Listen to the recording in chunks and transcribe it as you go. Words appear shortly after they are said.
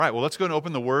All right, well, let's go and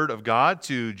open the Word of God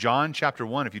to John chapter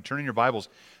 1. If you turn in your Bibles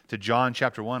to John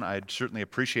chapter 1, I'd certainly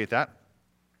appreciate that.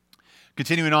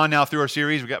 Continuing on now through our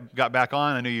series, we got back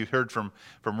on. I know you heard from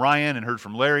Ryan and heard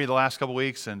from Larry the last couple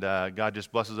weeks, and God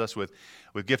just blesses us with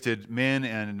gifted men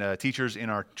and teachers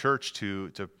in our church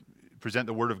to present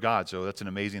the Word of God. So that's an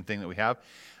amazing thing that we have.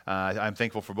 I'm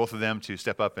thankful for both of them to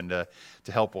step up and to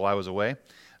help while I was away.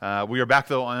 We are back,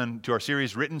 though, on to our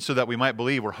series, Written So That We Might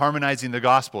Believe. We're harmonizing the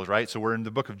Gospels, right? So we're in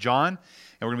the book of John, and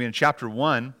we're going to be in chapter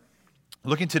 1,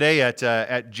 looking today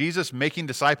at Jesus making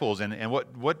disciples and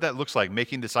what that looks like,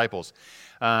 making disciples.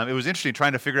 It was interesting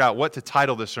trying to figure out what to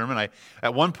title this sermon.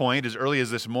 At one point, as early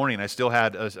as this morning, I still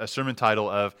had a sermon title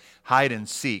of Hide and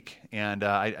Seek, and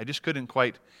I just couldn't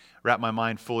quite wrap my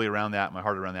mind fully around that, my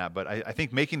heart around that. But I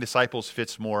think making disciples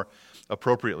fits more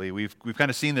appropriately. We've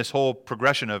kind of seen this whole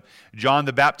progression of John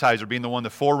the Baptizer being the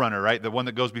forerunner, right? The one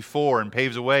that goes before and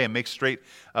paves a way and makes straight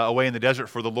a way in the desert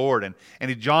for the Lord.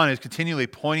 And John is continually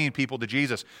pointing people to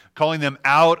Jesus, calling them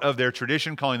out of their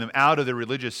tradition, calling them out of their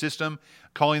religious system,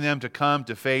 calling them to come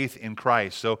to faith in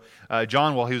Christ. So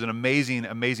John, while he was an amazing,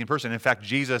 amazing person, in fact,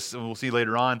 Jesus, we'll see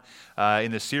later on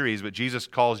in this series, but Jesus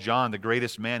calls John the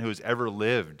greatest man who has ever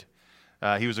lived.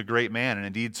 He was a great man and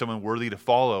indeed someone worthy to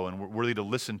follow and worthy to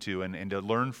listen to and to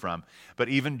learn from. But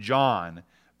even John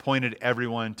pointed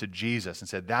everyone to Jesus and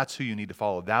said, that's who you need to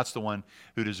follow. That's the one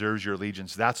who deserves your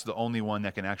allegiance. That's the only one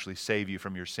that can actually save you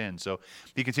from your sin. So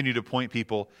he continued to point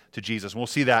people to Jesus. And we'll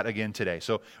see that again today.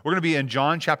 So we're going to be in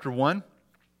John chapter 1.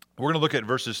 We're going to look at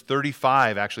verses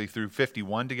 35 actually through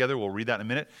 51 together. We'll read that in a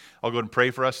minute. I'll go ahead and pray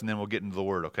for us and then we'll get into the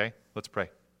Word, okay? Let's pray.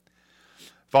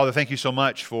 Father, thank you so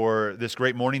much for this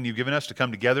great morning you've given us to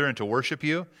come together and to worship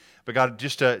you. But God,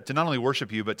 just to not only worship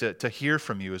you, but to hear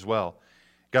from you as well.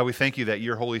 God, we thank you that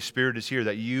your Holy Spirit is here,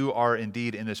 that you are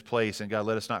indeed in this place. And God,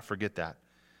 let us not forget that.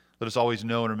 Let us always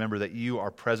know and remember that you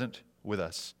are present with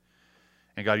us.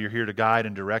 And God, you're here to guide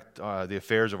and direct the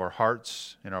affairs of our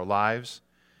hearts and our lives.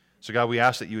 So God, we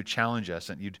ask that you would challenge us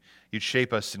and you'd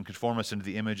shape us and conform us into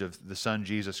the image of the Son,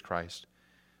 Jesus Christ.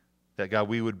 That God,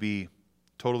 we would be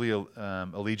totally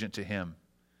allegiant to him.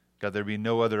 God, there be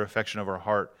no other affection of our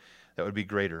heart that would be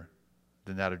greater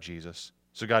than that of Jesus.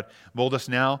 So God, mold us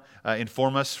now,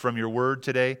 inform us from your word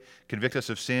today, convict us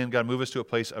of sin. God, move us to a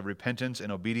place of repentance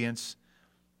and obedience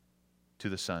to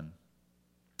the Son.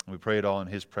 And we pray it all in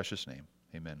his precious name.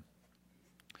 Amen.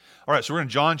 All right, so we're in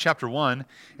John chapter 1,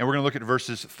 and we're going to look at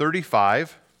verses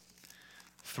 35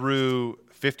 through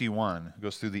 51. It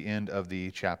goes through the end of the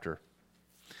chapter.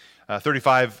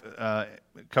 35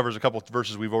 covers a couple of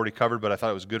verses we've already covered, but I thought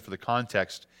it was good for the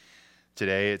context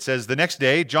today. It says, the next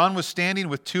day, John was standing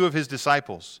with two of his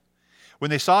disciples. When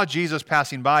they saw Jesus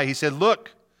passing by, he said,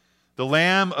 look, the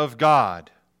Lamb of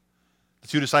God. The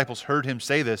two disciples heard him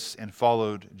say this and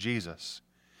followed Jesus.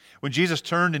 When Jesus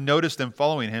turned and noticed them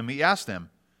following him, he asked them,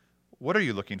 what are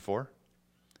you looking for?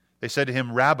 They said to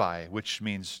him, Rabbi, which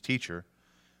means teacher,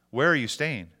 where are you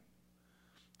staying?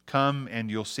 Come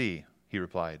and you'll see, he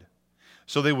replied.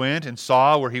 So they went and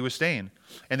saw where he was staying,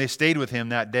 and they stayed with him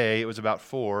that day. It was about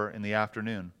 4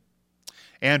 p.m.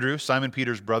 Andrew, Simon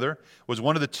Peter's brother, was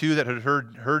one of the two that had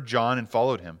heard John and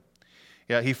followed him.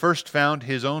 Yeah, he first found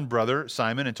his own brother,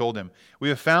 Simon, and told him, we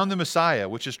have found the Messiah,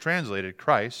 which is translated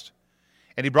Christ.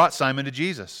 And he brought Simon to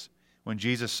Jesus. When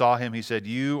Jesus saw him, he said,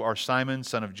 you are Simon,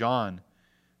 son of John.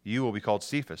 You will be called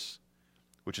Cephas,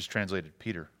 which is translated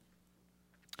Peter.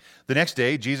 The next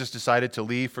day, Jesus decided to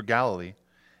leave for Galilee.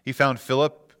 He found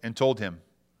Philip and told him,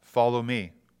 follow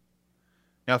me.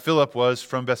 Now Philip was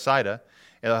from Bethsaida,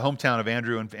 a hometown of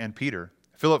Andrew and Peter.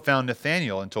 Philip found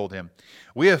Nathanael and told him,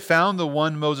 we have found the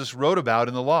one Moses wrote about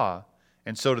in the law,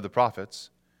 and so did the prophets,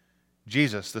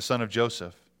 Jesus, the son of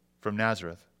Joseph, from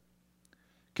Nazareth.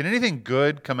 Can anything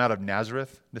good come out of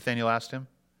Nazareth? Nathanael asked him.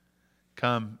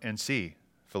 Come and see,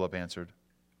 Philip answered.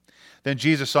 Then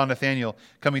Jesus saw Nathanael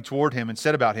coming toward him and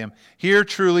said about him, here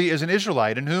truly is an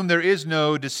Israelite in whom there is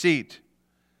no deceit.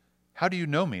 How do you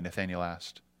know me? Nathanael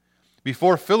asked.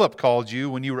 Before Philip called you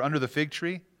when you were under the fig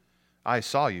tree, I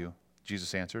saw you,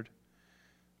 Jesus answered.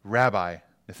 Rabbi,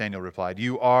 Nathanael replied,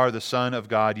 you are the Son of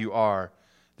God, you are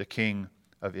the King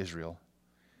of Israel.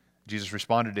 Jesus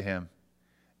responded to him,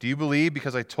 do you believe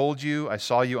because I told you I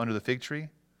saw you under the fig tree?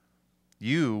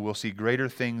 You will see greater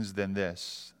things than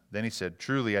this. Then he said,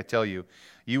 truly, I tell you,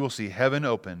 you will see heaven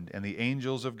opened and the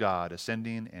angels of God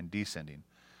ascending and descending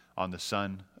on the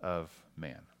Son of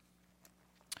Man.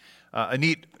 A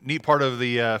neat part of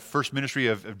the first ministry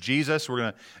of Jesus. We're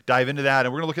going to dive into that,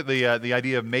 and we're going to look at the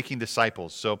idea of making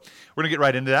disciples. So we're going to get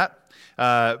right into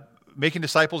that. Making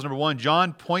disciples, number one,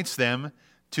 John points them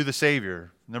to the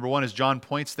Savior. Number one is John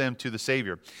points them to the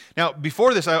Savior. Now,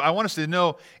 before this, I want us to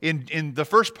know in the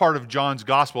first part of John's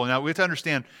gospel, now we have to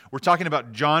understand, we're talking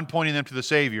about John pointing them to the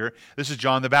Savior. This is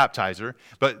John the Baptizer,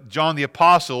 but John the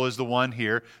Apostle is the one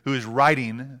here who is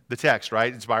writing the text,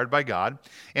 right? Inspired by God.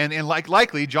 And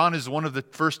likely, John is one of the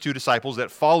first two disciples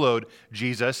that followed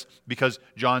Jesus because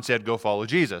John said, go follow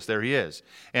Jesus. There he is.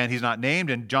 And he's not named,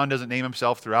 and John doesn't name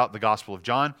himself throughout the Gospel of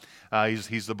John.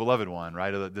 He's the beloved one,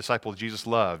 right? The disciple Jesus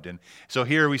loved. And so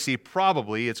here we see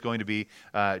probably it's going to be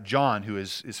John who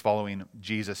is following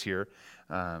Jesus here.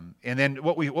 And then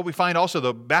what we find also,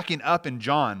 though, backing up in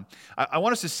John, I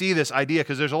want us to see this idea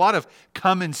because there's a lot of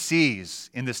come and sees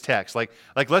in this text. Like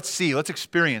let's see, let's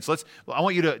experience. I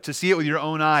want you to see it with your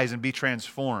own eyes and be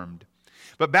transformed.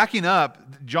 But backing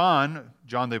up, John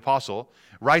the Apostle,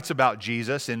 writes about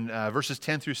Jesus in verses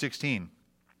 10 through 16.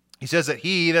 He says that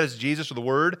he, that is Jesus, or the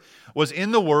Word, was in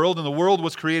the world, and the world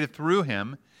was created through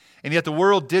him, and yet the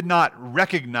world did not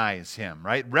recognize him,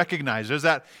 right? Recognize. There's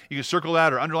that, you can circle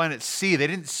that or underline it, see. They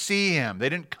didn't see him. They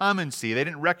didn't come and see. They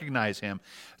didn't recognize him.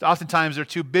 Oftentimes they're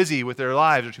too busy with their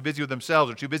lives, or too busy with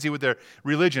themselves, or too busy with their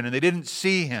religion, and they didn't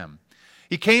see him.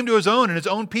 He came to his own, and his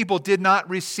own people did not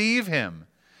receive him.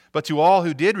 But to all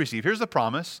who did receive, here's the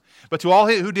promise, but to all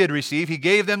who did receive, he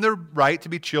gave them the right to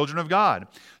be children of God,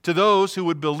 to those who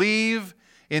would believe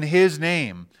in his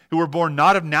name, who were born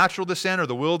not of natural descent or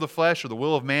the will of the flesh or the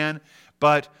will of man,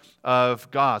 but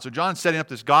of God. So John's setting up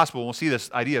this gospel, and we'll see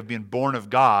this idea of being born of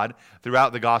God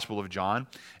throughout the Gospel of John,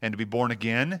 and to be born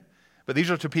again. But these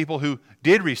are to people who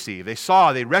did receive. They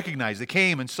saw, they recognized, they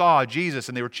came and saw Jesus,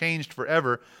 and they were changed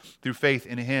forever through faith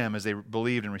in him as they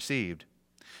believed and received.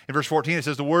 In verse 14, it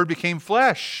says, the Word became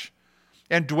flesh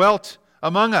and dwelt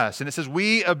among us. And it says,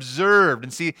 we observed.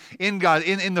 And see, in God,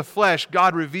 in the flesh,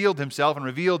 God revealed himself and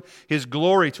revealed his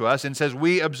glory to us. And it says,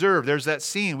 we observed. There's that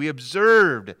scene. We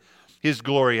observed his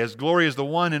glory as the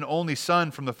one and only Son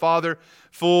from the Father,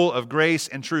 full of grace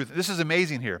and truth. This is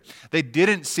amazing here. They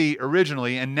didn't see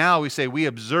originally, and now we say we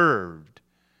observed.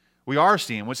 We are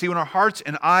seeing. We see when our hearts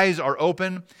and eyes are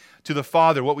open to the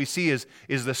Father, what we see is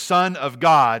the Son of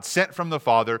God sent from the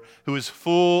Father who is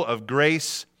full of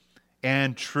grace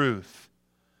and truth.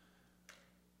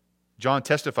 John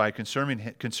testified concerning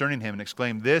him and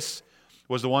exclaimed, this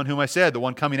was the one whom I said, the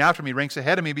one coming after me ranks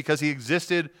ahead of me because he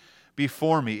existed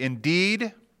before me.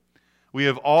 Indeed, we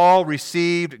have all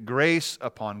received grace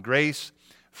upon grace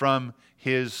from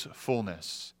his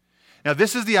fullness. Now,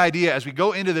 this is the idea, as we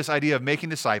go into this idea of making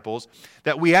disciples,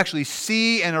 that we actually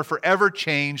see and are forever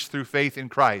changed through faith in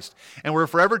Christ. And we're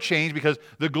forever changed because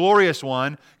the glorious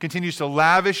one continues to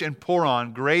lavish and pour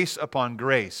on grace upon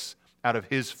grace out of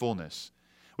his fullness.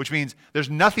 Which means there's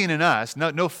nothing in us,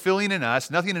 no filling in us,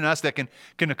 nothing in us that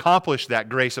can accomplish that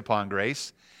grace upon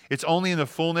grace. It's only in the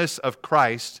fullness of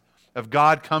Christ, of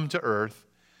God come to earth,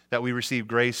 that we receive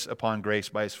grace upon grace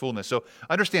by his fullness. So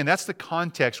understand, that's the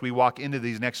context we walk into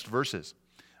these next verses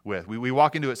with. We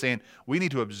walk into it saying, we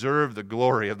need to observe the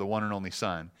glory of the one and only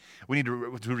Son. We need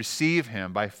to receive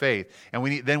him by faith.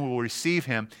 And then we will receive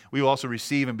him. We will also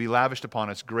receive and be lavished upon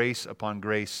us grace upon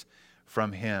grace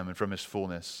from him and from his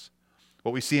fullness.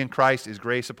 What we see in Christ is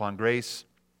grace upon grace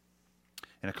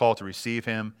and a call to receive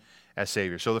him as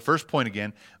Savior. So the first point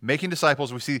again, making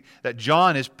disciples, we see that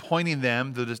John is pointing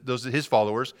them, those his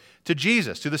followers, to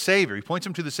Jesus, to the Savior. He points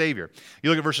them to the Savior. You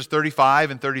look at verses 35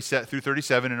 and 30 through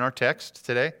 37 in our text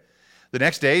today. The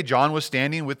next day, John was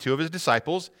standing with two of his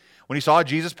disciples. When he saw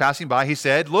Jesus passing by, he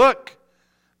said, look,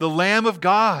 the Lamb of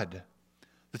God.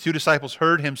 The two disciples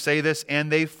heard him say this, and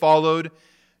they followed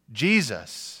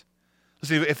Jesus.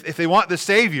 Listen, if they want the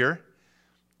Savior,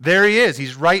 there he is.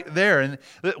 He's right there. And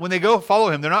when they go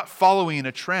follow him, they're not following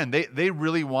a trend. They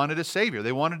really wanted a Savior.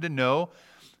 They wanted to know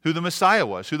who the Messiah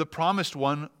was, who the promised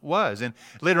one was. And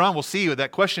later on, we'll see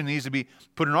that question needs to be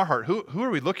put in our heart. Who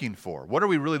are we looking for? What are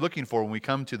we really looking for when we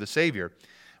come to the Savior,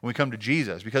 when we come to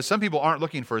Jesus? Because some people aren't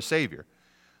looking for a Savior.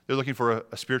 They're looking for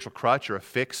a spiritual crutch or a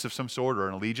fix of some sort or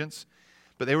an allegiance.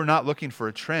 But they were not looking for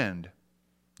a trend.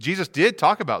 Jesus did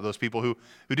talk about those people who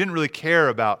didn't really care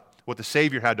about what the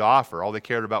Savior had to offer. All they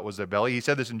cared about was their belly. He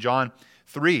said this in John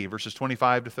 3, verses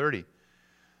 25 to 30.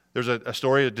 There's a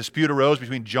story, a dispute arose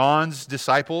between John's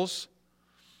disciples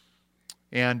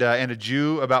and a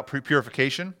Jew about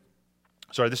purification.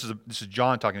 Sorry, this is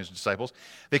John talking to his disciples.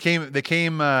 They came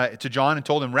to John and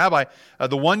told him, Rabbi,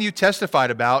 the one you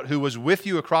testified about who was with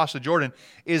you across the Jordan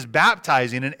is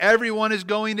baptizing, and everyone is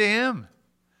going to him.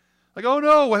 Like, oh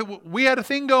no, we had a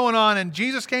thing going on and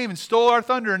Jesus came and stole our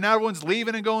thunder and now everyone's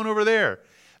leaving and going over there.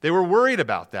 They were worried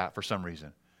about that for some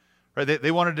reason. Right?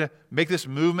 They wanted to make this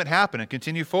movement happen and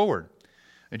continue forward.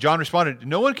 And John responded,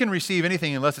 no one can receive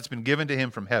anything unless it's been given to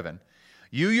him from heaven.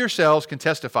 You yourselves can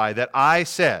testify that I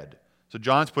said. So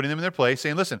John's putting them in their place,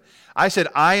 saying, listen, I said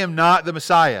I am not the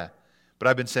Messiah, but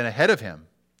I've been sent ahead of him.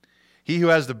 He who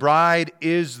has the bride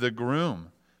is the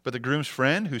groom. But the groom's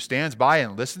friend who stands by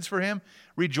and listens for him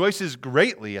rejoices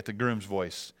greatly at the groom's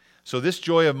voice. So this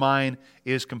joy of mine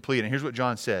is complete. And here's what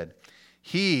John said.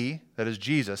 He, that is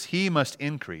Jesus, he must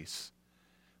increase,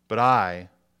 but I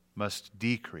must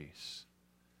decrease.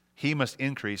 He must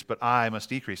increase, but I must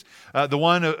decrease. The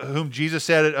one whom Jesus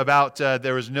said about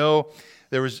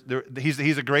he's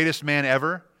the greatest man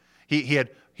ever. He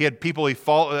had people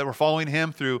that were following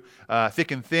him through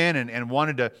thick and thin and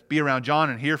wanted to be around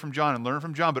John and hear from John and learn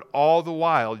from John. But all the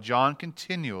while, John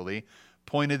continually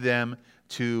pointed them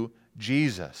to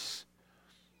Jesus.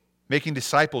 Making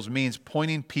disciples means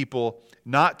pointing people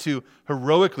not to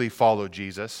heroically follow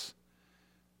Jesus,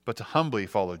 but to humbly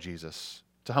follow Jesus.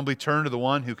 To humbly turn to the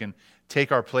one who can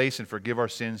take our place and forgive our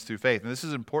sins through faith. And this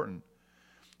is important.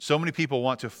 So many people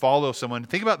want to follow someone.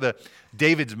 Think about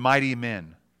David's mighty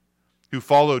men who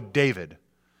followed David.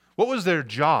 What was their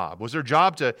job? Was their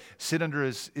job to sit under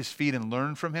his feet and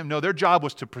learn from him? No, their job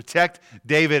was to protect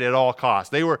David at all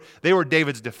costs. They were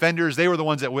David's defenders. They were the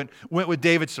ones that went with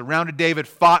David, surrounded David,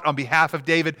 fought on behalf of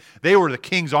David. They were the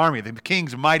king's army, the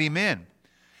king's mighty men.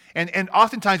 And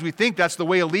oftentimes we think that's the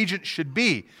way allegiance should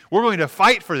be. We're going to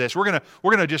fight for this. We're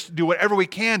going to just do whatever we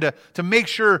can to make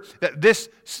sure that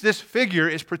this figure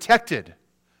is protected.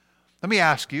 Let me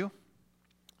ask you,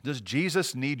 does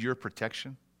Jesus need your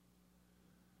protection?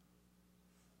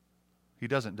 He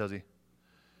doesn't, does he?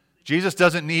 Jesus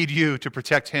doesn't need you to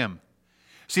protect him.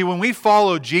 See, when we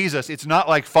follow Jesus, it's not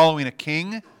like following a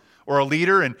king or a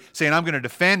leader and saying, I'm going to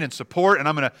defend and support and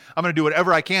I'm going to do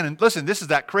whatever I can. And listen, this is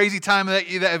that crazy time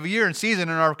of year and season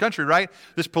in our country, right?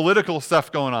 This political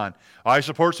stuff going on. I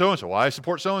support so-and-so. I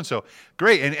support so-and-so.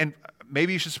 Great. And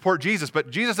maybe you should support Jesus,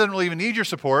 but Jesus doesn't really even need your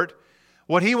support.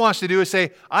 What he wants to do is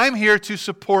say, I'm here to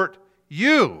support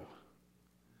you.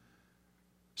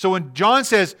 So when John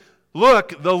says,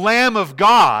 look, the Lamb of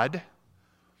God,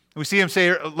 we see him say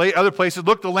other places,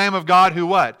 look, the Lamb of God who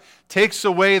what? Takes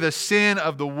away the sin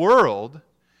of the world.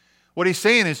 What he's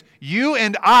saying is, you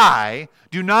and I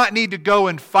do not need to go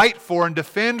and fight for and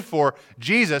defend for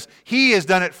Jesus. He has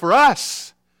done it for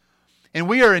us. And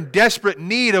we are in desperate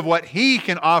need of what he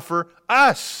can offer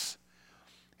us.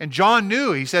 And John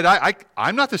knew. He said,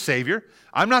 I'm not the Savior.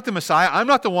 I'm not the Messiah. I'm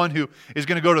not the one who is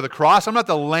going to go to the cross. I'm not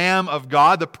the Lamb of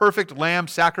God, the perfect Lamb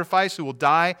sacrifice who will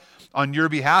die on your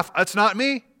behalf. That's not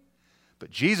me. But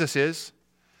Jesus is.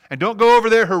 And don't go over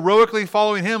there heroically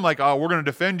following him like, oh, we're going to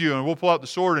defend you and we'll pull out the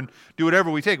sword and do whatever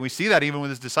we take. We see that even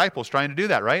with his disciples trying to do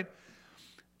that, right?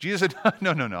 Jesus said,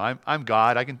 no, I'm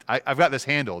God. I've got this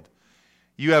handled.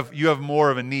 You have more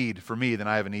of a need for me than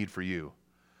I have a need for you.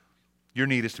 Your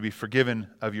need is to be forgiven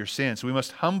of your sins. So we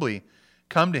must humbly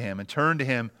come to him and turn to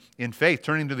him in faith,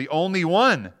 turning to the only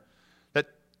one that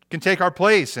can take our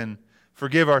place and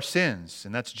forgive our sins.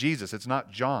 And that's Jesus. It's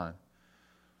not John.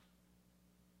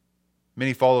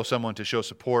 Many follow someone to show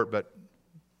support, but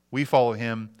we follow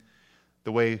him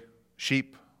the way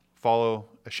sheep follow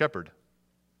a shepherd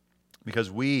because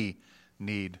we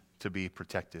need to be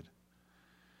protected.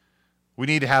 We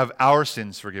need to have our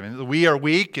sins forgiven. We are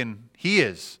weak and he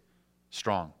is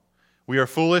strong. We are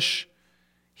foolish.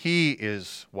 He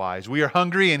is wise. We are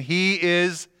hungry and he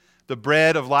is the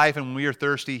bread of life. And when we are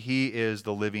thirsty, he is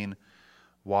the living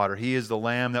water. He is the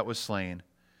lamb that was slain.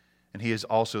 And he is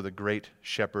also the great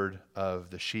shepherd of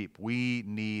the sheep. We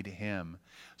need him.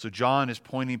 So John is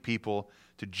pointing people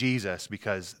to Jesus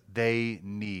because they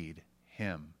need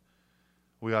him.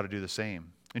 We ought to do the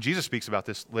same. And Jesus speaks about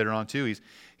this later on too.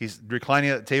 He's reclining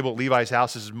at the table at Levi's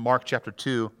house. This is Mark chapter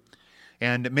 2.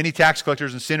 And many tax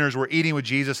collectors and sinners were eating with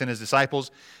Jesus and his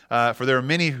disciples, for there were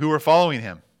many who were following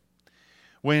him.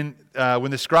 When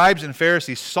the scribes and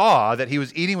Pharisees saw that he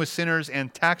was eating with sinners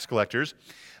and tax collectors,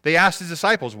 they asked his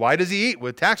disciples, why does he eat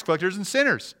with tax collectors and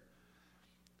sinners?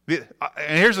 And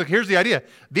here's the idea.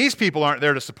 These people aren't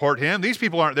there to support him. These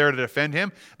people aren't there to defend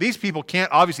him. These people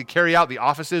can't obviously carry out the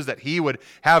offices that he would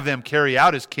have them carry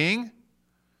out as king.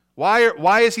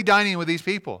 Why is he dining with these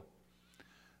people?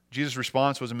 Jesus'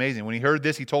 response was amazing. When he heard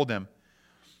this, he told them,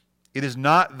 it is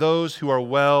not those who are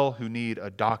well who need a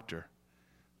doctor,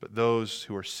 but those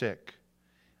who are sick.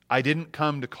 I didn't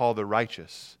come to call the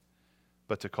righteous,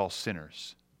 but to call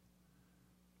sinners.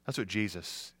 That's what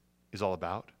Jesus is all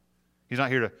about. He's not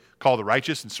here to call the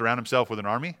righteous and surround himself with an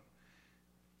army.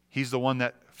 He's the one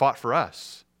that fought for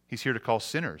us. He's here to call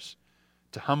sinners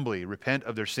to humbly repent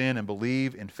of their sin and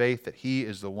believe in faith that he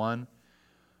is the one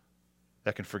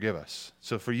that can forgive us.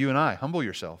 So for you and I, humble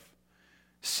yourself.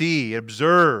 See,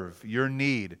 observe your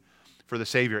need for the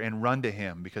Savior and run to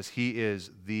Him because He is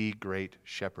the great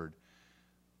shepherd,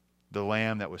 the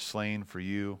Lamb that was slain for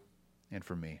you and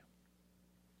for me.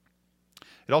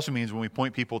 It also means when we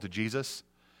point people to Jesus,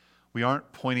 we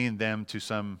aren't pointing them to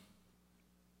some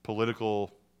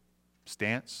political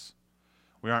stance.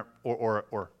 We aren't, or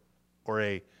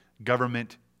a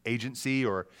government agency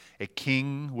or a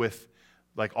king with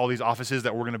like all these offices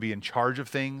that we're going to be in charge of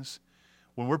things.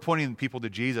 When we're pointing people to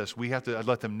Jesus, we have to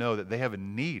let them know that they have a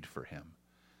need for Him.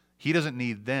 He doesn't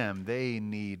need them, they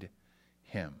need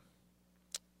Him.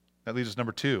 That leaves us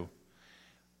number 2.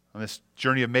 On this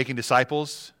journey of making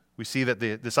disciples, we see that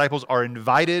the disciples are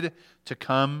invited to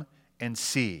come and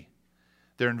see.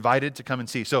 They're invited to come and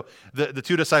see. So the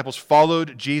 2 disciples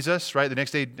followed Jesus, right? The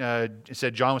next day, it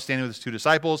said John was standing with his 2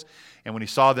 disciples, and when he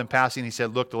saw them passing, he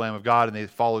said, "Look, the Lamb of God," and they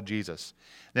followed Jesus.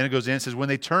 Then it goes in and says, when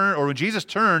Jesus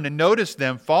turned and noticed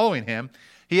them following Him,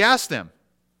 He asked them,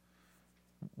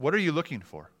 "What are you looking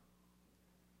for?"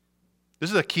 This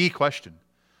is a key question.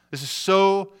 This is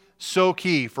so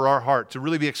key for our heart to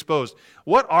really be exposed.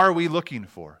 What are we looking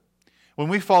for? When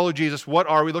we follow Jesus, what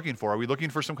are we looking for? Are we looking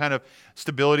for some kind of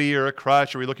stability or a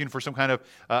crutch? Are we looking for some kind of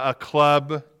a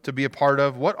club to be a part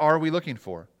of? What are we looking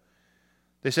for?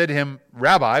 They said to Him,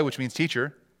 "Rabbi," which means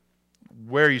teacher,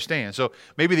 "where are you staying?" So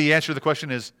maybe the answer to the question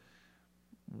is,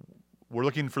 we're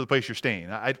looking for the place you're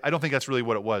staying. I don't think that's really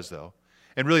what it was, though.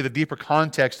 And really the deeper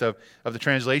context of the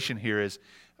translation here is,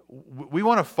 we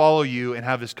want to follow you and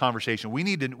have this conversation. We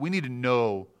need to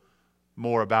know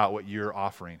more about what you're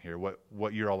offering here,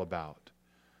 what you're all about.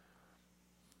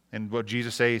 And what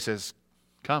Jesus says, He says,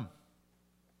 "Come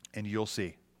and you'll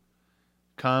see.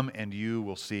 Come and you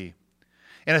will see."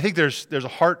 And I think there's a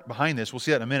heart behind this. We'll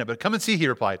see that in a minute. But "Come and see," He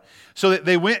replied. So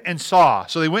they went and saw.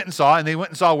 So they went and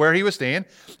saw where He was staying.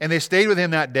 And they stayed with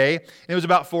Him that day. And it was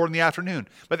about 4 p.m.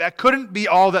 But that couldn't be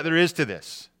all that there is to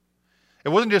this. It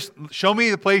wasn't just, show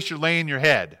me the place you're laying your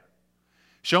head.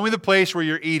 Show me the place where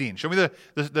you're eating. Show me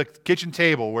the kitchen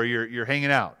table where you're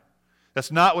hanging out. That's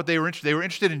not what they were interested in. They were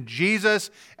interested in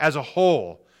Jesus as a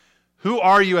whole. Who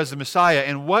are you as the Messiah,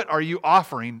 and what are you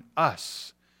offering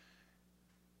us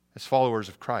as followers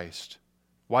of Christ?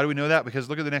 Why do we know that? Because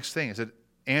look at the next thing. It said,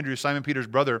 Andrew, Simon Peter's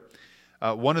brother,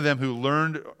 one of them who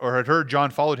learned or had heard John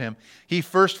followed him, he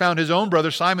first found his own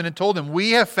brother Simon and told him,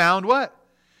 "We have found" what?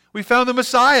 "We found the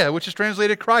Messiah," which is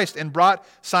translated Christ, and brought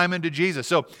Simon to Jesus.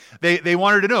 So they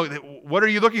wanted to know, what are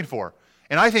you looking for?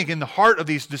 And I think in the heart of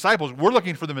these disciples, we're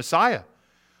looking for the Messiah.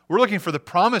 We're looking for the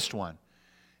promised one.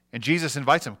 And Jesus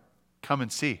invites them, "Come and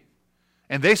see."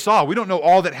 And they saw. We don't know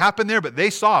all that happened there, but they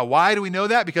saw. Why do we know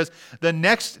that? Because the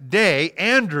next day,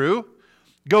 Andrew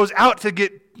goes out to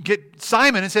get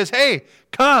Simon and says, "Hey,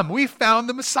 come, we found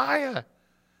the Messiah."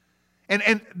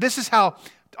 And this is how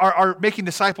our making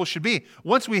disciples should be.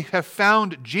 Once we have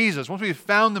found Jesus, once we have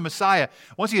found the Messiah,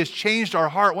 once He has changed our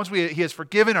heart, once He has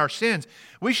forgiven our sins,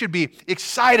 we should be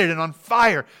excited and on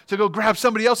fire to go grab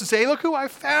somebody else and say, "Hey, look who I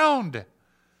found.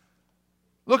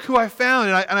 Look who I found."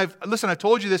 And I've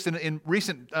told you this in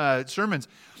recent sermons.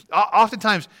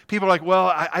 Oftentimes people are like, "Well,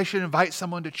 I should invite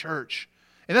someone to church."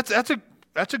 And that's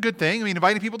a good thing. I mean,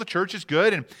 inviting people to church is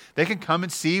good, and they can come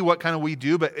and see what kind of we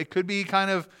do, but it could be kind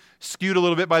of skewed a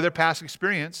little bit by their past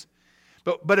experience.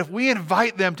 But if we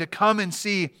invite them to come and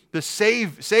see the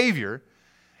Savior,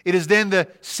 it is then the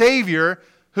Savior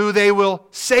who they will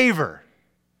savor.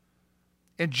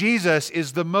 And Jesus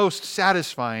is the most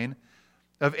satisfying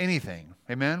of anything.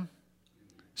 Amen?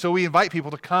 So we invite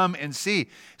people to come and see.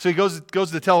 So He goes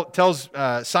to tells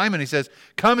Simon, He says,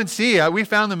 "Come and see, we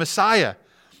found the Messiah."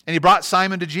 And He brought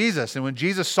Simon to Jesus. And when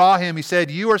Jesus saw him, He said,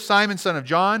 "You are Simon, son of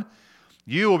John.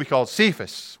 You will be called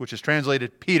Cephas," which is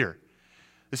translated Peter.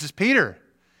 This is Peter.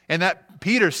 And that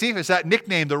Peter, Cephas, that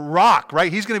nickname, the rock,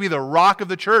 right? He's going to be the rock of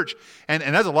the church. And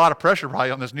that's a lot of pressure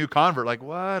probably on this new convert. Like,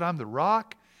 what? I'm the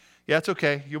rock? Yeah, it's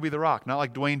okay. You'll be the rock. Not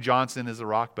like Dwayne Johnson is the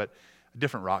rock, but a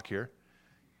different rock here.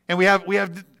 And we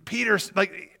have Peter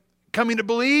like coming to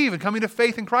believe and coming to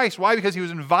faith in Christ. Why? Because he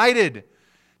was invited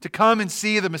to come and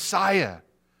see the Messiah.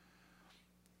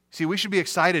 See, we should be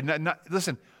excited.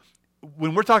 Listen,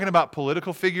 when we're talking about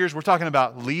political figures, we're talking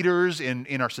about leaders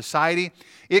in our society,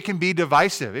 it can be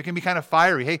divisive. It can be kind of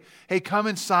fiery. Hey, come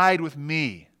inside with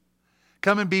me.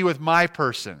 Come and be with my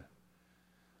person.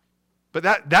 But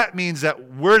that means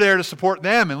that we're there to support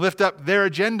them and lift up their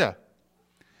agenda.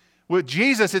 With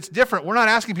Jesus, it's different. We're not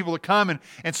asking people to come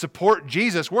and support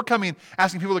Jesus. We're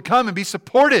asking people to come and be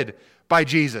supported by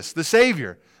Jesus, the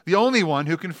Savior, the only one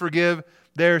who can forgive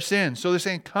their sins. So they're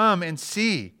saying, "Come and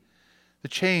see the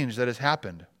change that has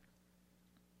happened."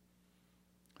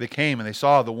 They came and they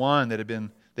saw the one that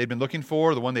they'd been looking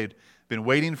for, the one they'd been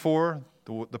waiting for,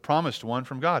 the promised one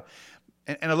from God.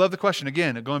 And I love the question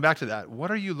again, going back to that.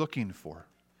 What are you looking for?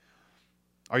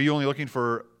 Are you only looking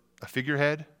for a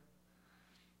figurehead?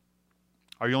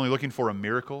 Are you only looking for a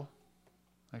miracle?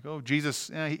 Like, oh, Jesus,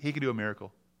 he could do a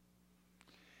miracle.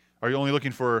 Are you only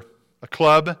looking for a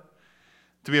club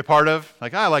to be a part of?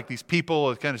 Like, I like these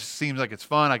people. It kind of seems like it's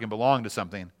fun. I can belong to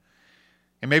something.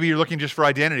 And maybe you're looking just for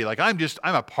identity. Like, I'm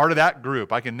a part of that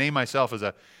group. I can name myself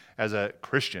as a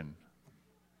Christian.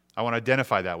 I want to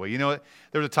identify that way. You know,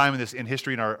 there was a time in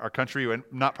history in our country, and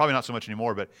probably not so much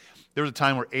anymore, but there was a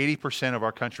time where 80% of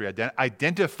our country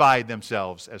identified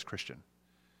themselves as Christian.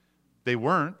 They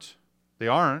weren't. They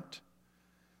aren't.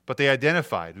 But they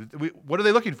identified. What are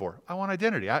they looking for? I want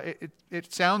identity.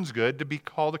 It sounds good to be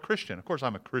called a Christian. Of course,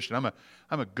 I'm a Christian.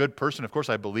 I'm a good person. Of course,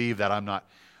 I believe that I'm not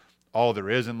all there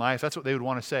is in life. That's what they would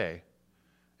want to say.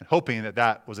 And hoping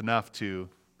that was enough to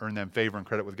earn them favor and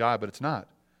credit with God, but it's not.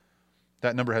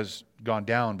 That number has gone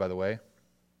down, by the way.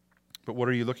 But what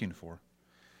are you looking for?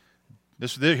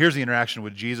 Here's the interaction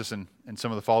with Jesus and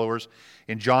some of the followers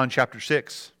in John chapter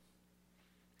 6.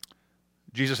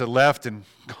 Jesus had left and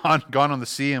gone on the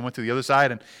sea and went to the other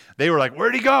side, and they were like,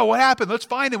 where'd he go? What happened? Let's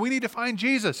find him. We need to find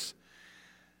Jesus.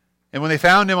 And when they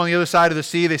found him on the other side of the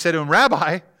sea, they said to him,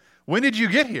 Rabbi, when did you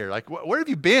get here? Like, where have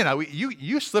you been?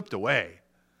 You slipped away.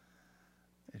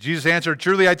 Jesus answered,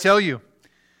 truly I tell you,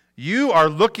 you are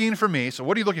looking for me. So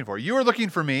what are you looking for? You are looking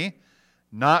for me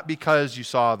not because you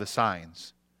saw the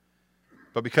signs,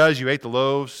 but because you ate the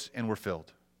loaves and were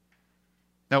filled.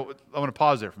 Now, I want to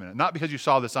pause there for a minute. Not because you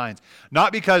saw the signs.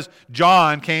 Not because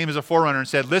John came as a forerunner and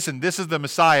said, listen, this is the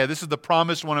Messiah. This is the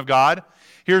promised one of God.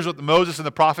 Here's what Moses and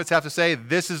the prophets have to say.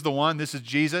 This is the one. This is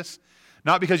Jesus.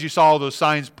 Not because you saw all those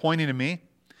signs pointing to me,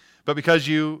 but because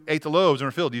you ate the loaves and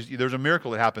were filled. There's a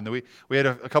miracle that happened. We had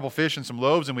a couple fish and some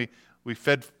loaves, and we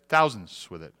fed thousands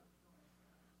with it.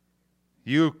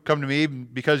 You come to me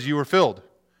because you were filled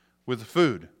with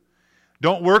food.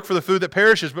 Don't work for the food that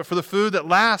perishes, but for the food that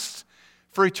lasts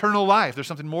for eternal life. There's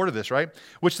something more to this, right?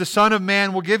 Which the Son of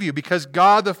Man will give you, because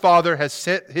God the Father has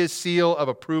set his seal of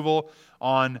approval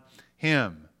on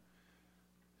him.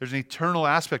 There's an eternal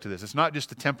aspect to this. It's not just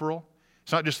the temporal.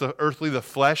 It's not just the earthly, the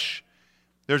flesh.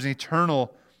 There's an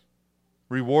eternal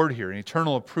reward here, an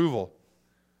eternal approval.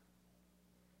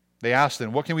 They asked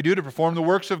then, what can we do to perform the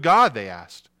works of God? They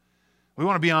asked. We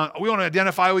want to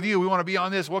identify with you. We want to be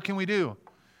on this. What can we do?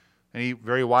 And he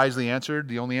very wisely answered,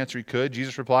 the only answer he could.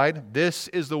 Jesus replied, this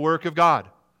is the work of God.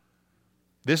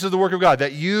 This is the work of God,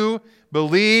 that you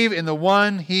believe in the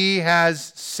one he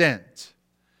has sent.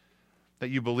 That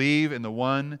you believe in the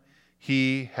one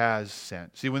he has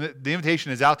sent. See, when the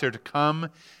invitation is out there to come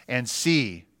and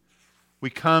see, we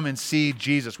come and see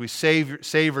Jesus. We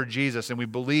savor Jesus, and we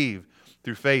believe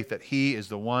through faith that he is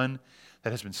the one that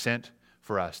has been sent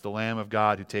for us, the Lamb of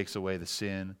God who takes away the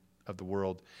sin of the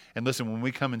world. And listen, when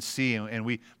we come and see and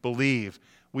we believe,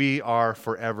 we are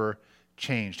forever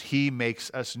changed. He makes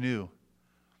us new.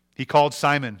 He called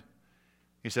Simon.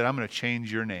 He said, I'm going to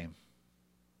change your name.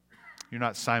 You're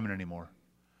not Simon anymore.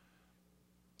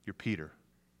 You're Peter.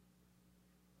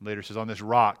 Later says, on this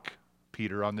rock,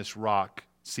 Peter, on this rock,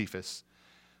 Cephas,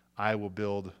 I will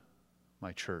build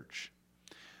my church.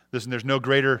 Listen, there's no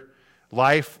greater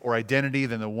life or identity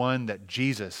than the one that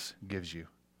Jesus gives you.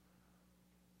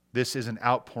 This is an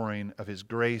outpouring of his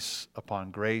grace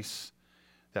upon grace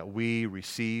that we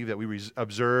receive, that we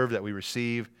observe, that we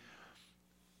receive.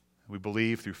 We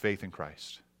believe through faith in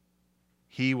Christ.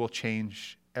 He will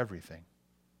change everything.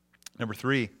 Number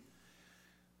 3,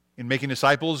 in making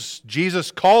disciples,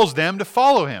 Jesus calls them to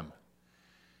follow him.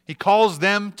 He calls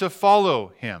them to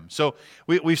follow him. So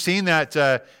we've seen that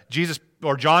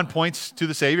John points to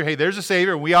the Savior. Hey, there's a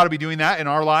Savior, and we ought to be doing that in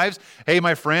our lives. Hey,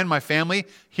 my friend, my family,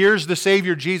 here's the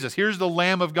Savior Jesus. Here's the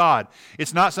Lamb of God.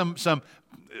 It's not some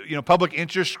public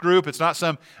interest group. It's not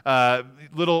some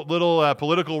little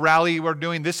political rally we're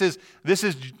doing. This is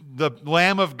the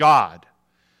Lamb of God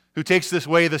who takes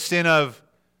away the sin of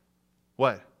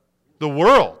what? The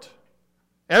world.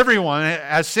 Everyone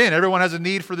has sin. Everyone has a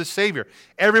need for the Savior.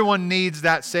 Everyone needs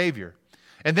that Savior.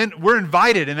 And then we're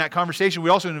invited in that conversation.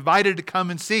 We're also invited to come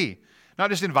and see. Not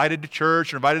just invited to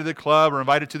church or invited to the club or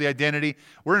invited to the identity.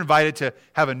 We're invited to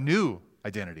have a new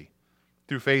identity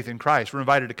through faith in Christ. We're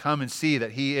invited to come and see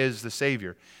that he is the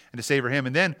Savior and to savor him.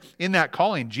 And then in that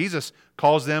calling, Jesus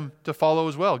calls them to follow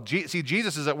as well. See,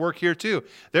 Jesus is at work here too.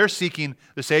 They're seeking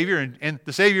the Savior, and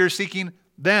the Savior is seeking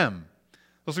them.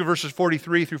 Let's look at verses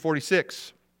 43 through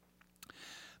 46.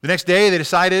 The next day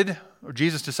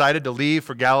Jesus decided to leave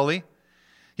for Galilee.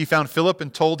 He found Philip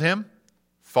and told him,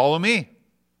 follow me.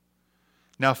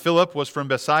 Now Philip was from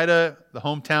Bethsaida, the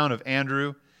hometown of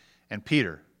Andrew and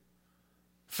Peter.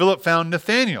 Philip found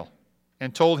Nathanael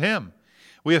and told him,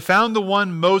 "We have found the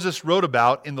one Moses wrote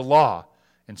about in the law,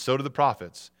 and so do the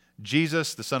prophets,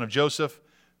 Jesus, the son of Joseph,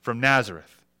 from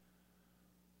Nazareth."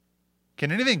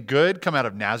 "Can anything good come out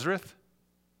of Nazareth?"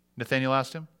 Nathanael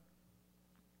asked him.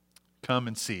 "Come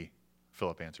and see,"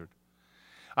 Philip answered.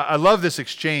 I love this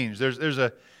exchange. There's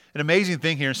an amazing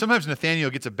thing here. And sometimes Nathanael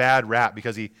gets a bad rap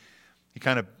because he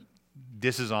kind of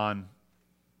disses on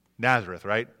Nazareth,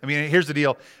 right? I mean, here's the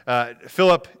deal.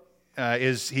 Philip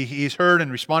he's heard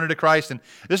and responded to Christ, and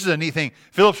this is a neat thing.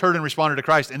 Philip's heard and responded to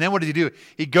Christ, and then what does he do?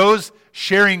 He goes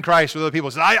sharing Christ with other people.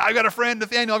 He says, I got a friend,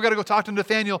 Nathanael. I've got to go talk to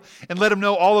Nathanael and let him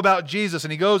know all about Jesus.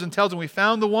 And he goes and tells him, we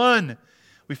found the one.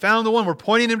 We found the one. We're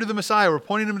pointing him to the Messiah. We're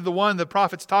pointing him to the one the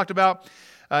prophets talked about.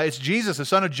 It's Jesus, the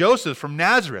son of Joseph from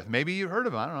Nazareth. Maybe you've heard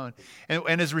of him. I don't know.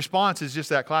 And his response is just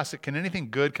that classic, can anything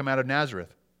good come out of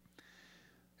Nazareth?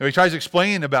 He tries to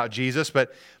explain about Jesus,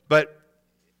 but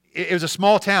it was a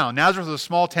small town. Nazareth was a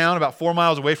small town about 4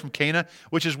 miles away from Cana,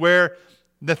 which is where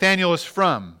Nathanael is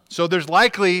from. So there's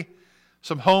likely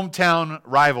some hometown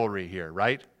rivalry here,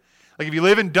 right? Like if you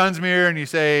live in Dunsmuir and you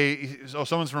say, oh,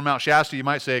 someone's from Mount Shasta, you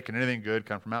might say, can anything good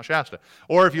come from Mount Shasta?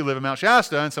 Or if you live in Mount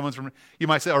Shasta and someone's from, you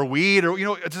might say, or Weed, or,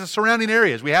 it's the surrounding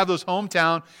areas. We have those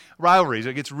hometown rivalries.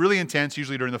 It gets really intense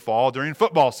usually during the fall, during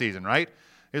football season, right?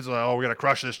 It's like, oh, we're going to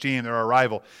crush this team. They're our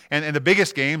rival. And the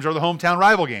biggest games are the hometown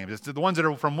rival games. It's the ones that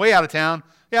are from way out of town.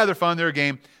 Yeah, they're fun. They're a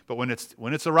game. But when it's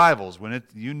the rivals,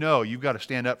 you've got to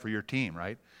stand up for your team,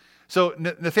 right? So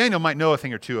Nathanael might know a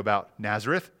thing or two about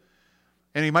Nazareth.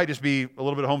 And he might just be a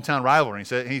little bit of hometown rivalry.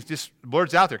 He just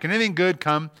blurts out there, can anything good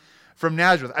come from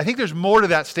Nazareth? I think there's more to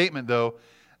that statement, though,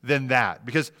 than that.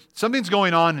 Because something's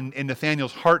going on in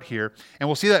Nathanael's heart here. And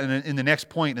we'll see that in the next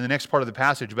point, in the next part of the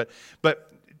passage.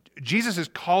 But Jesus is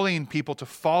calling people to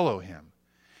follow him.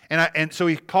 And so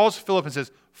he calls Philip and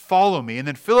says, follow me. And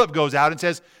then Philip goes out and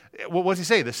says, what does he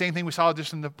say? The same thing we saw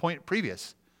just in the point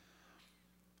previous.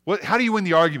 How do you win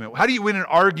the argument? How do you win an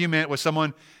argument with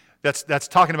someone that's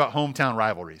talking about hometown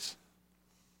rivalries?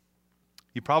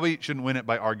 You probably shouldn't win it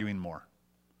by arguing more.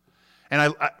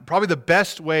 And probably the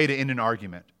best way to end an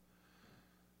argument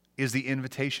is the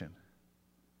invitation.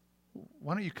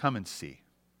 Why don't you come and see?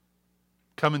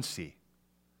 Come and see.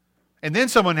 And then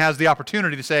someone has the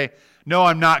opportunity to say, no,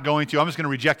 I'm not going to. I'm just going to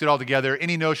reject it altogether.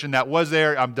 Any notion that was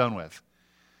there, I'm done with.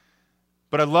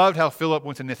 But I loved how Philip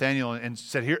went to Nathanael and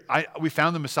said, "Here, we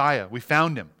found the Messiah. We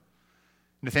found him."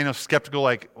 Nathanael's skeptical,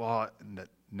 like, well,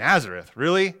 Nazareth,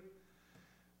 really?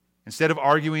 Instead of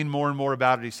arguing more and more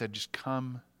about it, he said, just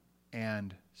come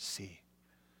and see.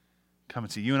 Come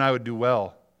and see. You and I would do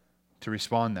well to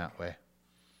respond that way.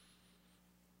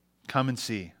 Come and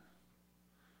see.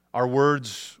 Our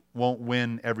words won't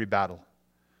win every battle,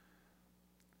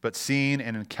 but seeing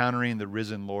and encountering the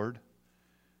risen Lord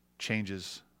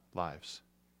changes lives.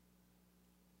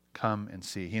 Come and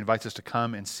see. He invites us to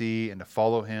come and see and to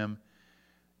follow him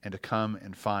and to come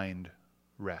and find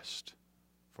rest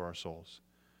for our souls.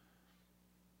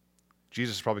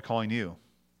 Jesus is probably calling you,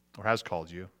 or has called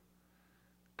you.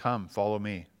 Come, follow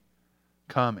me.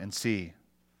 Come and see.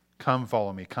 Come,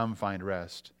 follow me. Come, find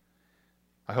rest.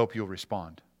 I hope you'll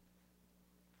respond.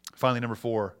 Finally, number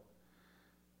 4,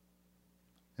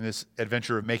 in this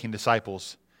adventure of making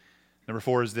disciples, number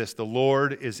 4 is this: the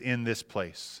Lord is in this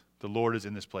place. The Lord is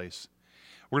in this place.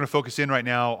 We're going to focus in right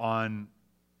now on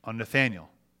Nathanael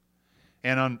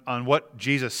and on what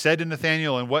Jesus said to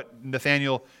Nathanael and what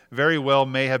Nathanael very well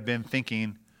may have been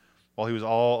thinking while he was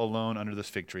all alone under this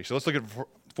fig tree. So let's look at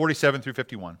 47 through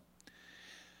 51.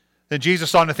 Then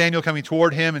Jesus saw Nathanael coming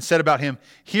toward him and said about him,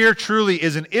 "Here truly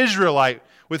is an Israelite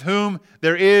with whom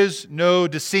there is no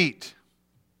deceit."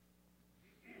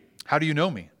 "How do you know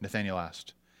me?" Nathanael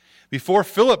asked. "Before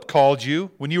Philip called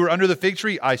you, when you were under the fig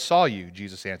tree, I saw you,"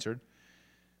 Jesus answered.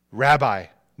 "Rabbi,"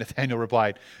 Nathanael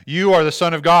replied, "you are the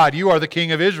Son of God. You are the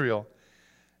King of Israel."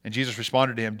 And Jesus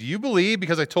responded to him, "Do you believe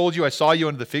because I told you I saw you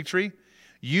under the fig tree?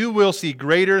 You will see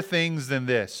greater things than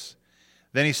this."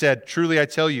 Then he said, "Truly I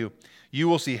tell you, you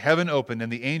will see heaven opened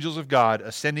and the angels of God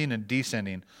ascending and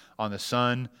descending on the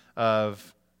Son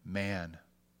of Man."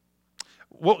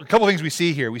 Well, a couple things we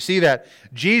see here. We see that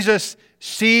Jesus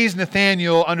sees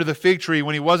Nathanael under the fig tree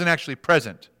when he wasn't actually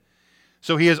present.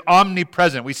 So he is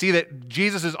omnipresent. We see that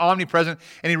Jesus is omnipresent,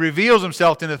 and he reveals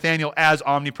himself to Nathanael as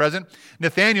omnipresent.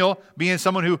 Nathanael being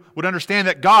someone who would understand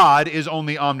that God is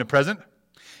only omnipresent.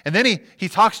 And then he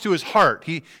talks to his heart.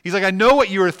 He's like, I know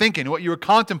what you were thinking, what you were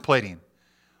contemplating.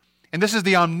 And this is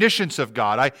the omniscience of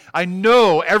God. I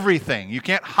know everything. You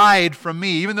can't hide from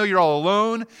me. Even though you're all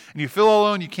alone and you feel all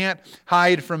alone, you can't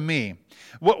hide from me.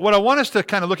 What I want us to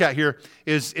kind of look at here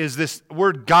is this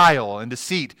word guile and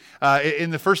deceit.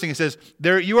 In the first thing it says,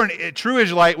 "There you are a true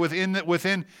Israelite with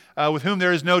whom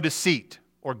there is no deceit,"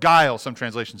 or guile, some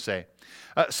translations say.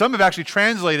 Some have actually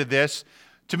translated this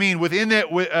to mean with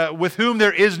whom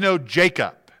there is no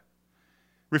Jacob,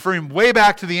 referring way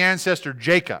back to the ancestor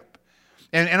Jacob.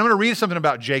 And I'm going to read something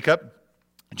about Jacob.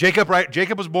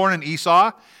 Jacob was born in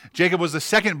Esau. Jacob was the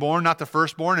second born, not the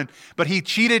firstborn, but he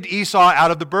cheated Esau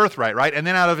out of the birthright, right? And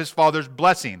then out of his father's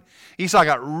blessing. Esau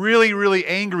got really, really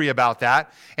angry about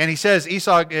that. And he says,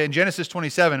 Esau, in Genesis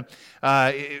 27,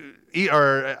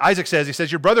 Isaac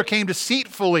says, "Your brother came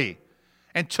deceitfully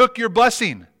and took your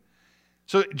blessing."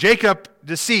 So Jacob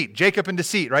and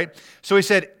deceit, right? So he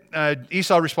said,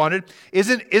 Esau responded,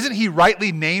 Isn't he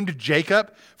rightly named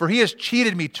Jacob? For he has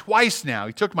cheated me twice now.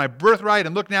 He took my birthright,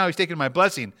 and look now, he's taken my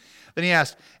blessing. Then he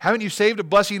asked, "Haven't you saved a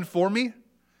blessing for me?"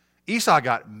 Esau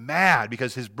got mad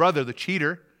because his brother, the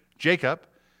cheater, Jacob,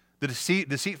 the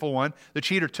deceitful one, the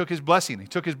cheater, took his blessing. He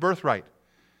took his birthright.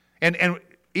 And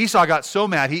Esau got so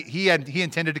mad, he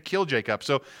intended to kill Jacob.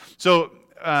 So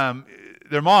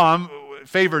their mom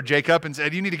favored Jacob and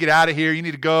said, "You need to get out of here. You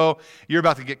need to go. You're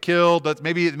about to get killed.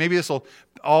 Maybe this will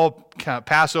all kind of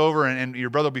pass over and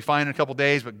your brother will be fine in a couple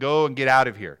days, but go and get out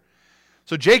of here."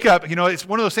 So Jacob, it's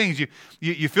one of those things,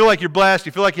 you feel like you're blessed,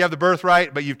 you feel like you have the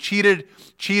birthright, but you've cheated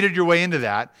your way into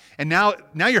that. And now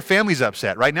your family's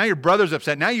upset, right? Now your brother's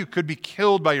upset. Now you could be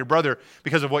killed by your brother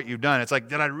because of what you've done. It's like,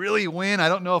 did I really win? I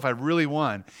don't know if I really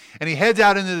won. And he heads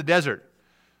out into the desert.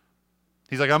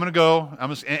 He's like, I'm going to go.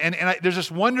 There's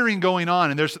this wondering going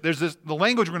on, and there's the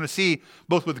language we're going to see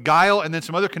both with guile and then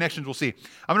some other connections we'll see.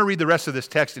 I'm going to read the rest of this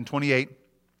text in 28,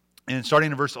 and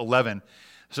starting in verse 11.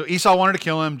 So Esau wanted to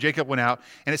kill him. Jacob went out,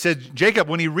 and it said, Jacob,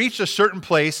 when he reached a certain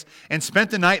place and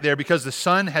spent the night there because the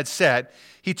sun had set,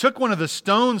 he took one of the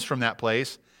stones from that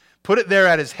place, put it there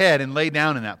at his head, and lay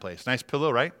down in that place. Nice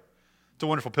pillow, right? It's a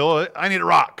wonderful pillow. I need a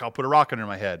rock. I'll put a rock under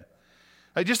my head.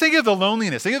 Just think of the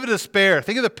loneliness. Think of the despair.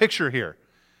 Think of the picture here.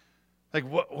 Like,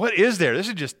 what is there? This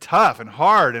is just tough and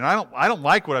hard, and I don't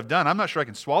like what I've done. I'm not sure I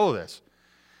can swallow this.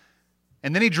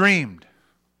 And then he dreamed.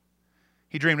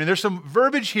 And there's some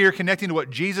verbiage here connecting to what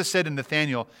Jesus said to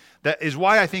Nathanael that is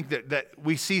why I think that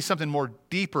we see something more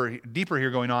deeper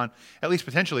here going on, at least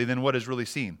potentially, than what is really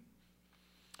seen.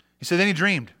 He said, then he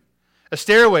dreamed. A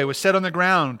stairway was set on the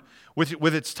ground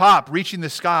with its top reaching the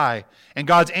sky, and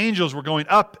God's angels were going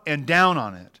up and down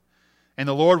on it. And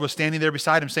the Lord was standing there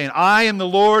beside him, saying, I am the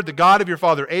Lord, the God of your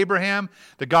father Abraham,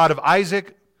 the God of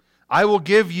Isaac. I will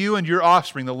give you and your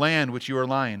offspring the land which you are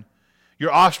lying.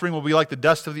 Your offspring will be like the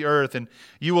dust of the earth, and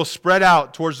you will spread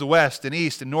out towards the west and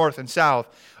east and north and south.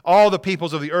 All the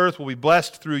peoples of the earth will be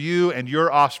blessed through you and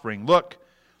your offspring. Look,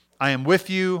 I am with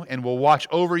you and will watch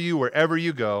over you wherever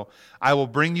you go. I will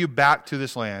bring you back to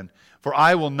this land, for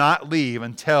I will not leave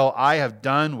until I have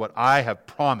done what I have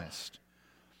promised.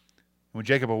 When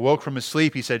Jacob awoke from his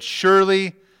sleep, he said,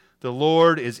 surely the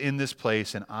Lord is in this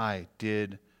place, and I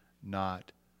did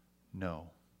not know.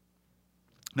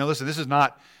 Now listen, this is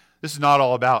not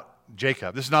all about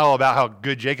Jacob. This is not all about how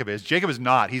good Jacob is. Jacob is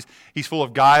not. He's full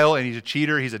of guile, and he's a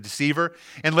cheater. He's a deceiver.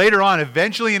 And later on,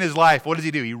 eventually in his life, what does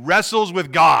he do? He wrestles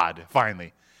with God,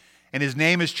 finally. And his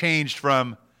name is changed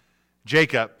from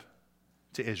Jacob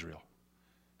to Israel.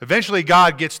 Eventually,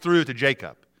 God gets through to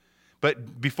Jacob.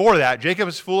 But before that, Jacob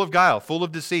is full of guile, full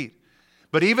of deceit.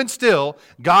 But even still,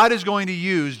 God is going to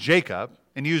use Jacob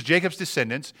and use Jacob's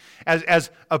descendants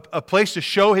as a place to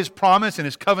show his promise and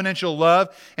his covenantal love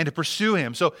and to pursue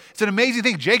him. So it's an amazing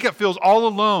thing. Jacob feels all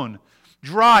alone,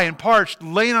 dry and parched,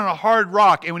 laying on a hard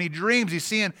rock. And when he dreams, he's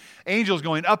seeing angels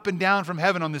going up and down from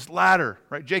heaven on this ladder,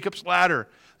 right? Jacob's ladder,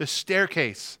 this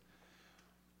staircase.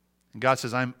 And God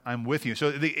says, I'm with you.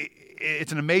 So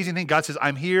it's an amazing thing. God says,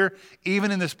 I'm here,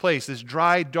 even in this place, this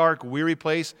dry, dark, weary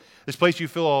place, this place you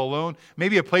feel all alone,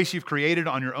 maybe a place you've created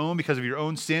on your own because of your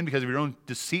own sin, because of your own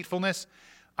deceitfulness.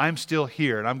 I'm still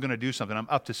here, and I'm going to do something. I'm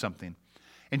up to something.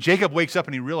 And Jacob wakes up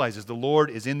and he realizes the Lord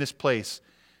is in this place,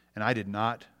 and I did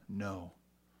not know.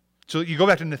 So you go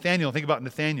back to Nathanael and think about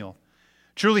Nathanael.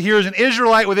 Truly here is an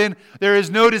Israelite within, there is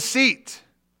no deceit.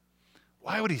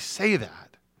 Why would he say that?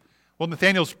 Well,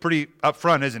 Nathanael's pretty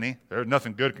upfront, isn't he? There's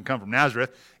nothing good can come from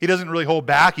Nazareth. He doesn't really hold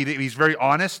back. He's very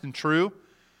honest and true.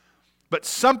 But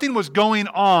something was going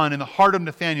on in the heart of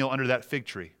Nathanael under that fig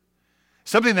tree.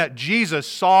 Something that Jesus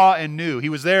saw and knew. He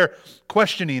was there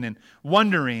questioning and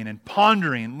wondering and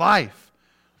pondering life.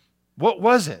 What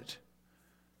was it?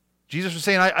 Jesus was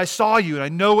saying, I saw you and I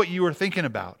know what you were thinking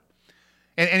about.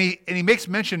 And he makes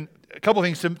mention, a couple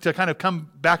things to kind of come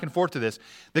back and forth to this.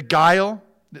 The guile,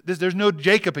 there's no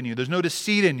Jacob in you. There's no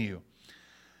deceit in you.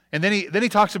 And then he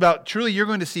talks about, truly you're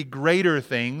going to see greater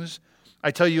things.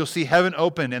 I tell you, you'll see heaven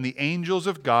open and the angels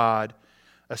of God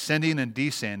ascending and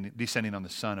descending on the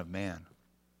Son of Man.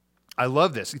 I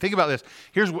love this. You think about this.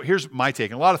 Here's my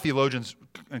take. And a lot of theologians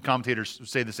and commentators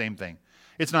say the same thing.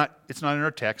 It's not in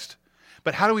our text.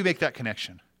 But how do we make that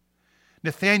connection?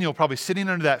 Nathanael probably sitting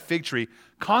under that fig tree,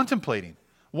 contemplating,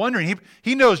 wondering.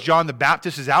 He knows John the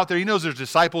Baptist is out there. He knows there's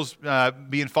disciples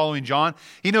following John.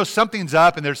 He knows something's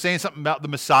up and they're saying something about the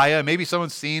Messiah. Maybe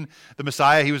someone's seen the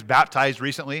Messiah. He was baptized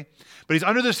recently. But he's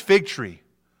under this fig tree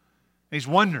and he's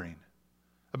wondering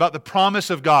about the promise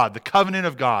of God, the covenant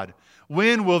of God.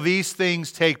 When will these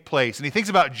things take place? And he thinks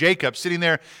about Jacob sitting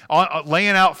there,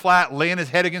 laying out flat, laying his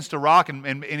head against a rock,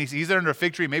 and he's there under a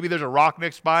fig tree. Maybe there's a rock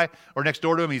next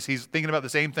door to him. He's thinking about the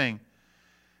same thing.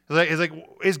 He's like,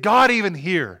 is God even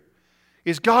here?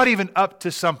 Is God even up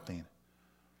to something?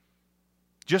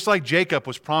 Just like Jacob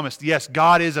was promised, yes,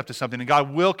 God is up to something, and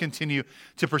God will continue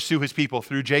to pursue his people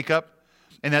through Jacob,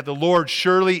 and that the Lord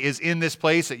surely is in this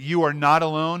place, that you are not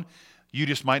alone. You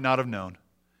just might not have known.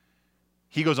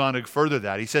 He goes on to further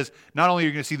that. He says, not only are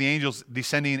you going to see the angels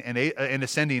descending and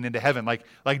ascending into heaven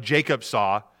like Jacob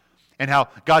saw, and how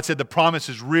God said the promise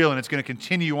is real and it's going to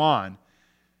continue on.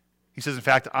 He says, in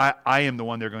fact, I am the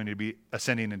one they're going to be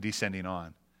ascending and descending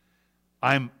on.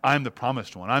 I'm the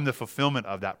promised one. I'm the fulfillment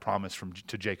of that promise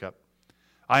to Jacob.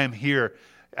 I am here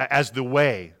as the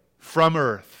way from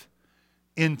earth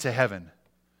into heaven.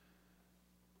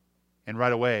 And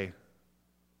right away,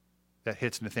 that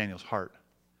hits Nathanael's heart.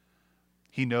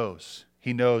 He knows,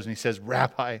 and he says,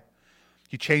 Rabbi.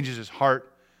 He changes his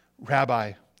heart.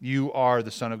 Rabbi, you are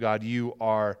the Son of God. You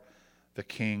are the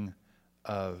King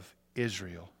of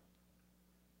Israel.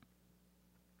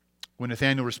 When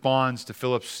Nathanael responds to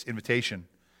Philip's invitation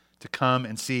to come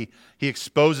and see, he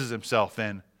exposes himself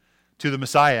then to the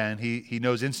Messiah, and he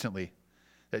knows instantly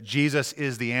that Jesus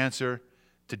is the answer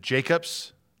to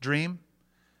Jacob's dream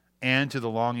and to the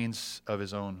longings of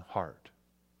his own heart.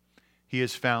 He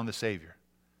has found the Savior,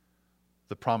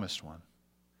 the promised one.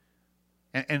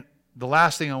 And the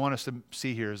last thing I want us to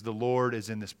see here is the Lord is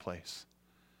in this place.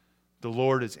 The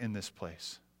Lord is in this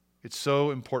place. It's so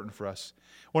important for us.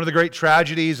 One of the great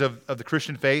tragedies of the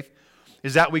Christian faith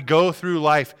is that we go through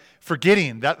life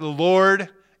forgetting that the Lord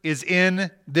is in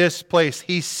this place.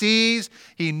 He sees,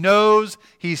 He knows,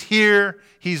 He's here,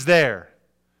 He's there.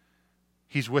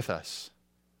 He's with us.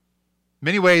 In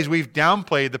many ways, we've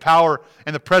downplayed the power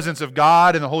and the presence of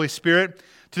God and the Holy Spirit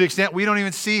to the extent we don't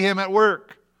even see Him at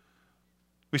work.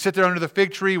 We sit there under the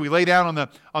fig tree, we lay down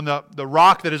on the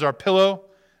rock that is our pillow.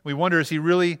 We wonder, is He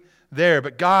really there?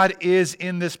 But God is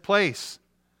in this place.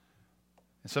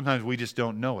 And sometimes we just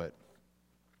don't know it.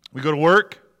 We go to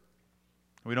work,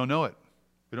 and we don't know it.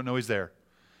 We don't know He's there.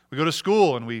 We go to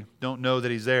school, and we don't know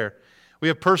that He's there. We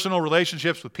have personal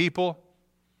relationships with people,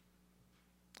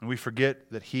 and we forget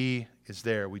that He is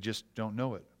there. We just don't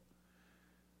know it.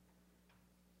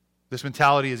 This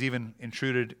mentality is even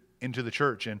intruded into the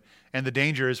church, and the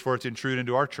danger is for it to intrude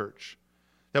into our church.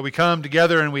 That we come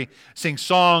together and we sing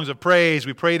songs of praise,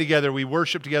 we pray together, we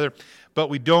worship together, but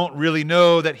we don't really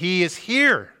know that He is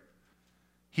here.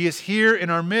 He is here in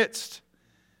our midst.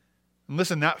 And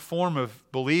listen, that form of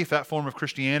belief, that form of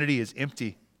Christianity is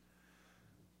empty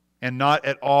and not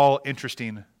at all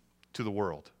interesting to the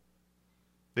world.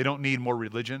 They don't need more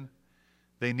religion.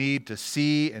 They need to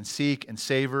see and seek and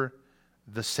savor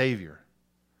the Savior.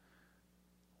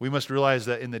 We must realize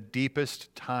that in the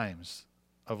deepest times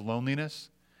of loneliness,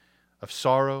 of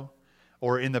sorrow,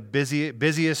 or in the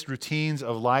busiest routines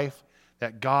of life,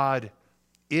 that God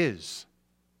is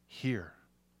here.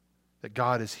 That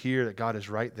God is here, that God is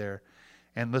right there.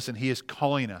 And listen, He is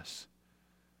calling us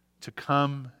to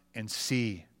come and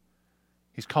see.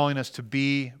 He's calling us to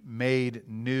be made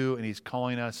new, and He's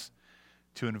calling us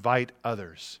to invite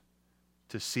others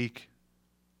to seek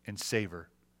and savor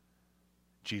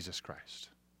Jesus Christ.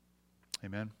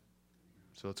 Amen?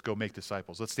 So let's go make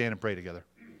disciples. Let's stand and pray together.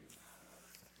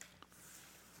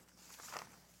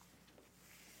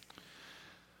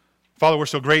 Father, we're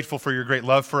so grateful for Your great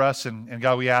love for us, and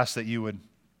God, we ask that You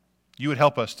would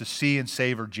help us to see and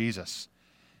savor Jesus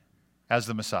as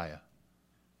the Messiah.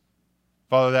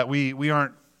 Father, that we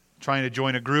aren't trying to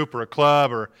join a group or a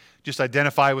club or just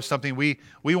identify with something. We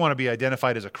want to be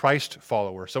identified as a Christ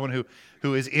follower, someone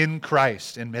who is in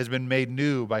Christ and has been made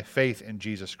new by faith in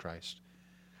Jesus Christ.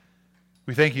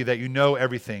 We thank You that You know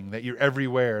everything, that You're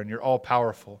everywhere and You're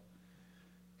all-powerful.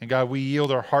 And God, we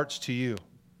yield our hearts to You.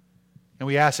 And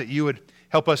we ask that You would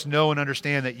Help us know and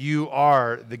understand that you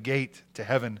are the gate to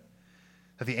heaven,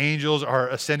 that the angels are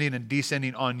ascending and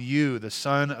descending on you, the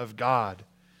Son of God,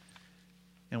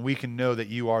 and we can know that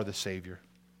you are the Savior.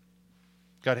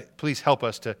 God, please help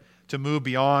us to move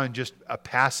beyond just a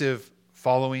passive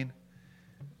following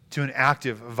to an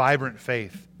active, vibrant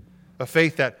faith, a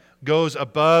faith that goes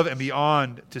above and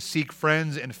beyond to seek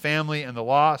friends and family and the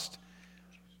lost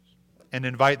and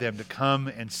invite them to come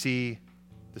and see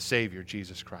the Savior,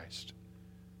 Jesus Christ.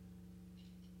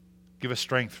 Give us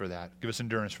strength for that. Give us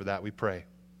endurance for that, we pray.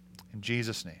 In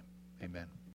Jesus' name, amen.